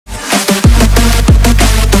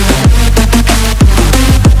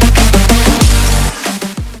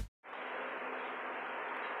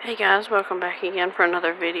Hey guys, welcome back again for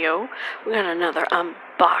another video. We got another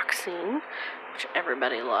unboxing, which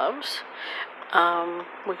everybody loves.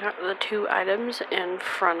 We got the two items in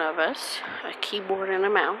front of us, a keyboard and a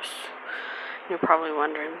mouse. You're probably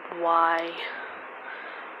wondering why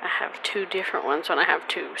I have two different ones when I have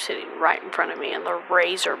two sitting right in front of me in the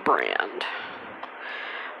Razer brand.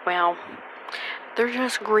 Well, they're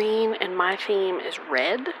just green and my theme is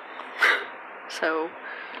red, so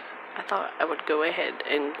I thought I would go ahead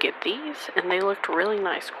and get these, and they looked really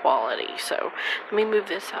nice quality, so let me move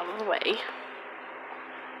this out of the way.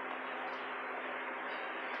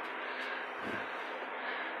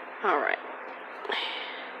 Alright,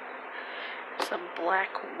 it's a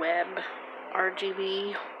Blackweb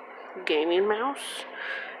RGB gaming mouse.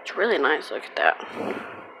 It's really nice, look at that.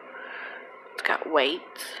 It's got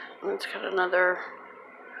weights, and it's got another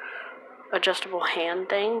adjustable hand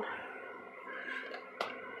thing.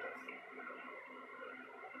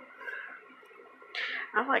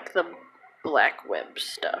 I like the Blackweb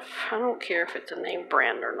stuff. I don't care if it's a name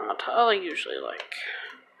brand or not. I usually like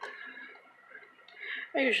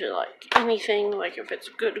anything, like if it's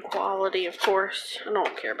good quality, of course. I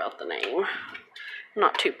don't care about the name. I'm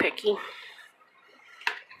not too picky.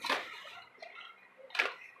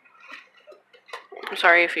 I'm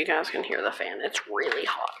sorry if you guys can hear the fan. It's really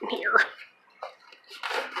hot in here.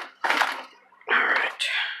 Alright.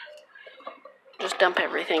 Just dump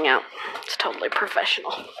everything out. It's totally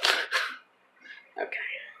professional. Okay.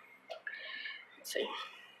 Let's see.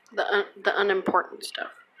 The unimportant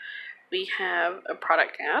stuff. We have a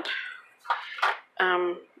product ad.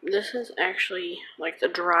 This is actually like the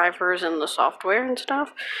drivers and the software and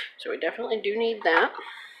stuff. So we definitely do need that.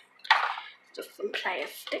 Just some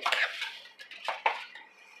plastic.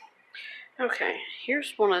 Okay,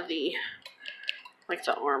 here's one of the, like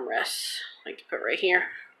the armrests, like to put right here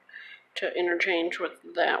to interchange with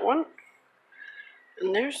that one.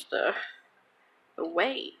 And there's the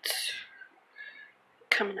weights.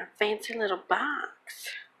 Come in a fancy little box.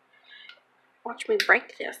 Watch me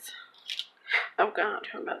break this. Oh god,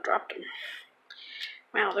 I'm about to drop them.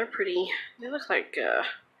 Wow, they're pretty. They look like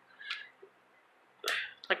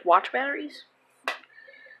watch batteries.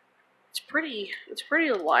 It's pretty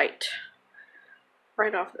light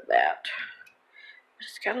right off the bat.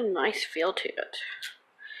 It's got a nice feel to it.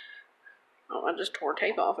 Oh, I just tore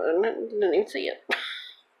tape off it and didn't even see it.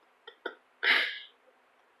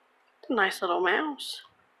 It's a nice little mouse.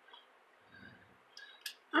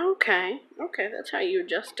 Okay, that's how you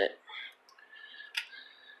adjust it.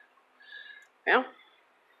 Well,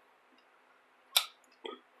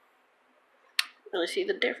 really see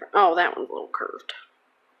the difference. Oh, that one's a little curved.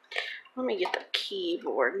 Let me get the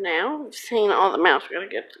keyboard now. We've seen all the mouse. We gotta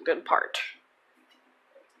get the good part.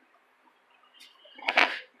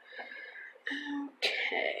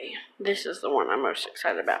 Okay, this is the one I'm most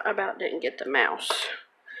excited about. I about didn't get the mouse.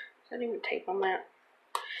 Is that even tape on that?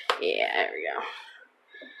 Yeah, there we go.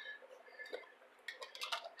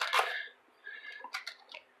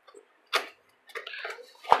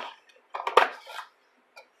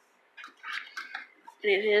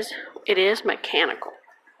 It is mechanical.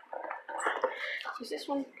 Is this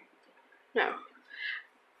one? No.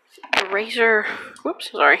 The Razer,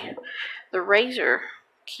 the Razer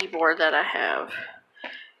keyboard that I have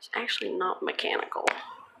is actually not mechanical.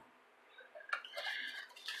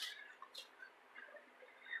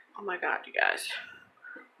 Oh my god, you guys.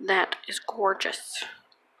 That is gorgeous.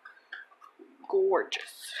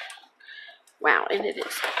 Gorgeous. Wow, and it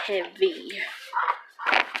is heavy.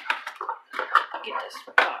 Get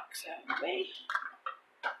this box out of the way.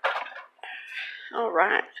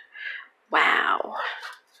 Alright. Wow.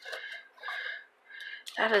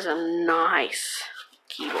 That is a nice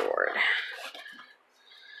keyboard.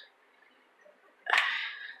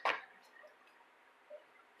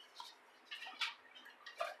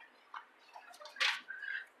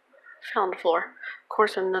 Fell on the floor. Of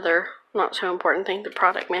course, another not so important thing, the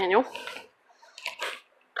product manual.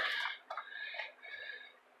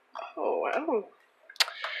 Oh, wow.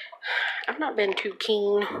 I've not been too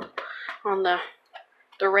keen on the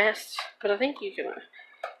rest, but I think you can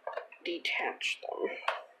detach them.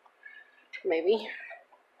 Maybe.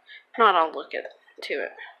 If not, I'll look to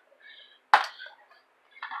it.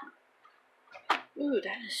 Ooh,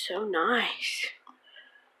 that is so nice.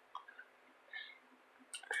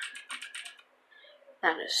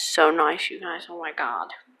 That is so nice, you guys. Oh my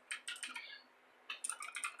god.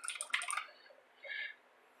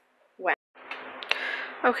 Wow.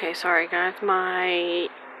 Okay, sorry guys. My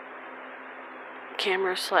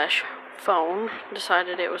camera / phone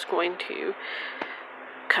decided it was going to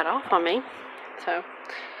cut off on me. So,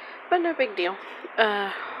 but no big deal.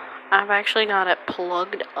 I've actually got it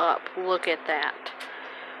plugged up. Look at that.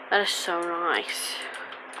 That is so nice.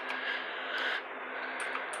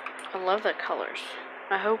 I love the colors.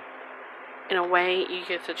 I hope in a way you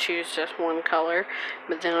get to choose just one color,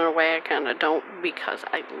 but then in a way I kind of don't, because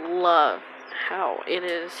I love how it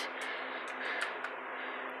is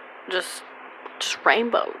just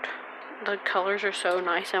rainbowed. The colors are so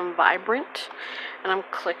nice and vibrant, and I'm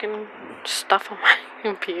clicking stuff on my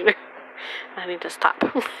computer. I need to stop.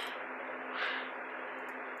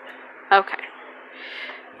 Okay.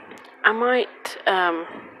 I might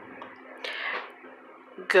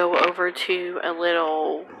go over to a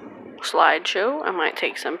little slideshow. I might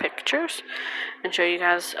take some pictures and show you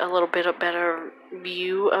guys a little bit of better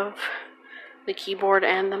view of the keyboard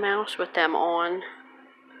and the mouse with them on.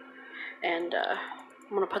 And I'm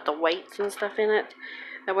going to put the weights and stuff in it.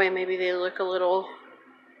 That way maybe they look a little,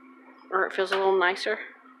 or it feels a little nicer.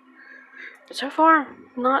 But so far,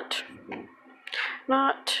 not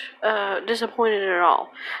disappointed at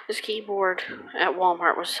all. This keyboard at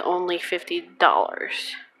Walmart was only $50.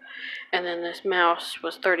 And then this mouse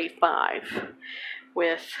was $35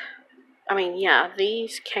 with, I mean, yeah,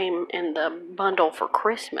 these came in the bundle for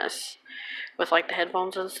Christmas with like the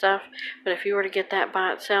headphones and stuff. But if you were to get that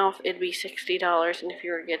by itself, it'd be $60. And if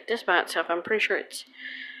you were to get this by itself, I'm pretty sure it's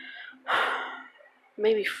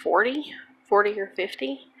maybe 40 or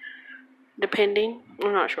 50, depending.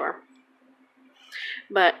 I'm not sure.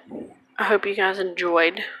 But I hope you guys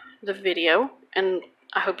enjoyed the video, and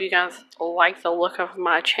I hope you guys like the look of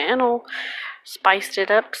my channel. Spiced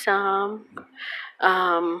it up some.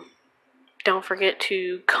 Don't forget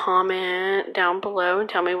to comment down below and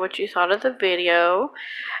tell me what you thought of the video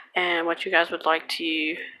and what you guys would like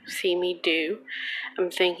to see me do. I'm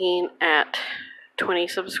thinking at 20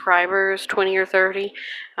 subscribers, 20 or 30,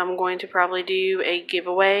 I'm going to probably do a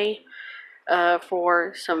giveaway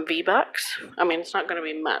for some V-Bucks. I mean, it's not going to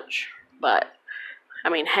be much, but I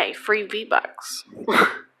mean, hey, free V-Bucks.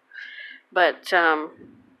 But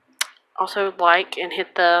also like and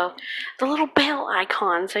hit the little bell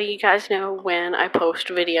icon so you guys know when I post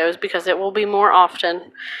videos, because it will be more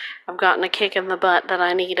often. I've gotten a kick in the butt that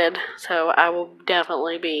I needed, so I will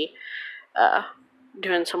definitely be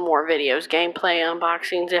doing some more videos, gameplay,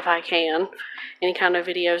 unboxings if I can, any kind of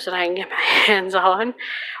videos that I can get my hands on.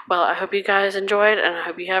 Well, I hope you guys enjoyed, and I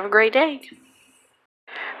hope you have a great day.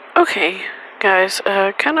 Okay, guys,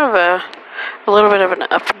 kind of a little bit of an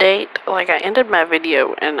update. Like, I ended my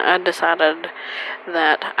video and I decided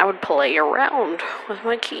that I would play around with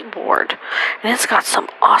my keyboard, and it's got some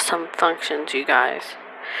awesome functions, you guys.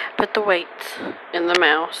 Put the weights in the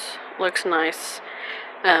mouse, looks nice.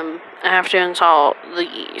 I have to install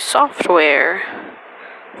the software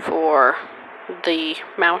for the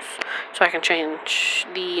mouse so I can change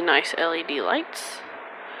the nice LED lights.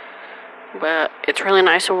 But it's really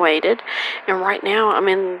nice and weighted. And right now I'm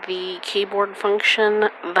in the keyboard function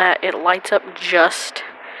that it lights up just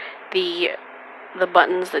the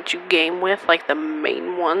buttons that you game with, like the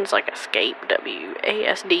main ones, like escape,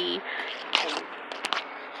 WASD,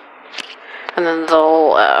 and then the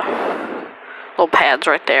little pads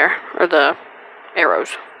right there, or the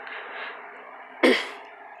arrows.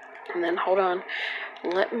 And then hold on,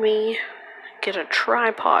 let me get a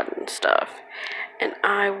tripod and stuff, and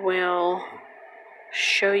I will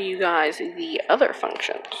show you guys the other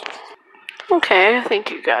functions. Okay, I think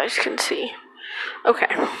you guys can see. Okay,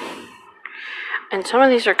 and some of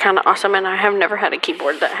these are kind of awesome, and I have never had a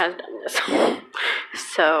keyboard that has done this.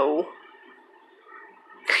 So,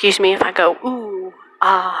 excuse me if I go ooh,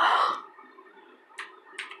 ah.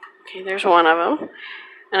 Okay, there's one of them,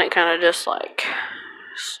 and it kind of just like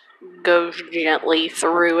goes gently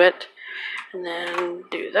through it, and then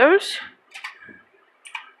do those.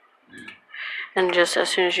 And just as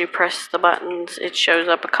soon as you press the buttons, it shows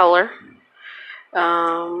up a color.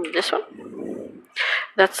 This one,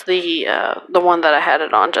 that's the one that I had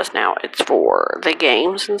it on just now. It's for the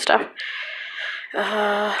games and stuff.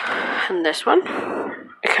 And this one,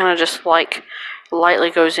 it kind of just like lightly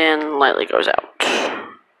goes in, lightly goes out.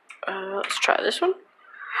 Let's try this one.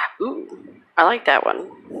 Ooh, I like that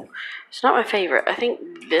one. It's not my favorite. I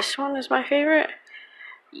think this one is my favorite.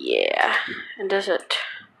 Yeah, and does it...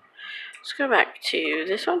 Let's go back to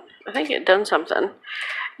this one. I think it done something.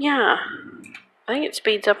 Yeah, I think it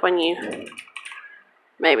speeds up when you...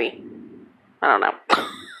 Maybe. I don't know.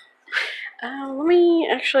 Let me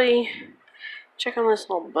actually check on this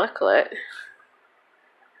little booklet.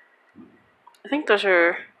 I think those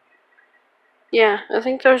are... Yeah, I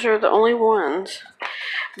think those are the only ones.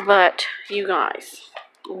 But, you guys,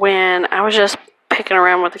 when I was just picking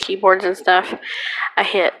around with the keyboards and stuff, I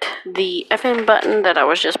hit the FN button that I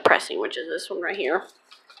was just pressing, which is this one right here.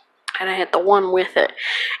 And I hit the one with it.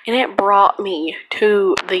 And it brought me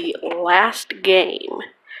to the last game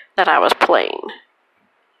that I was playing.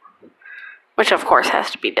 Which, of course,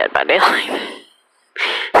 has to be Dead by Daylight.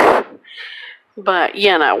 But,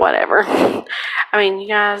 you know, whatever. I mean, you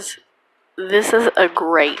guys, this is a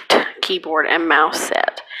great keyboard and mouse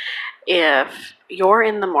set. If you're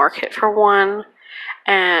in the market for one,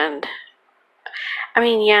 and, I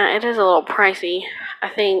mean, yeah, it is a little pricey. I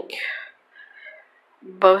think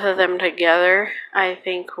both of them together, I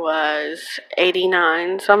think, was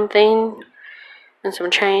 $89 something and some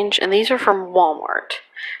change. And these are from Walmart.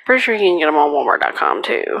 Pretty sure you can get them on Walmart.com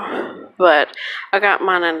too. But I got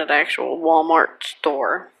mine in an actual Walmart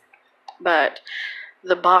store. But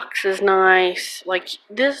the box is nice. Like,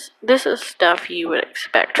 this is stuff you would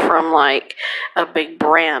expect from, like, a big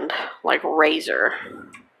brand like Razer.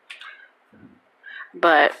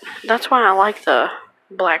 But that's why I like the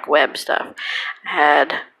Blackweb stuff. I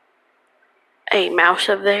had a mouse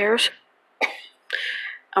of theirs.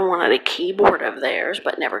 I wanted a keyboard of theirs,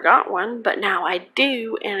 but never got one. But now I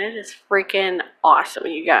do, and it is freaking awesome,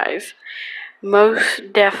 you guys.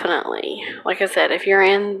 Most definitely. Like I said, if you're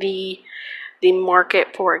in the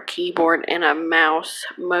market for a keyboard and a mouse,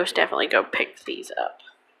 most definitely go pick these up.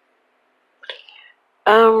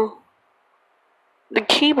 The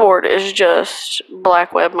keyboard is just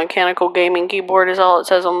Blackweb mechanical gaming keyboard is all it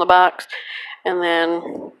says on the box. And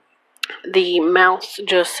then the mouse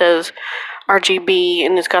just says RGB,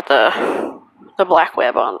 and it's got the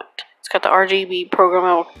Blackweb on it. It's got the RGB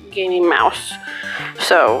programmable gaming mouse.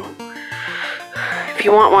 So if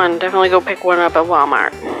you want one, definitely go pick one up at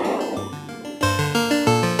Walmart.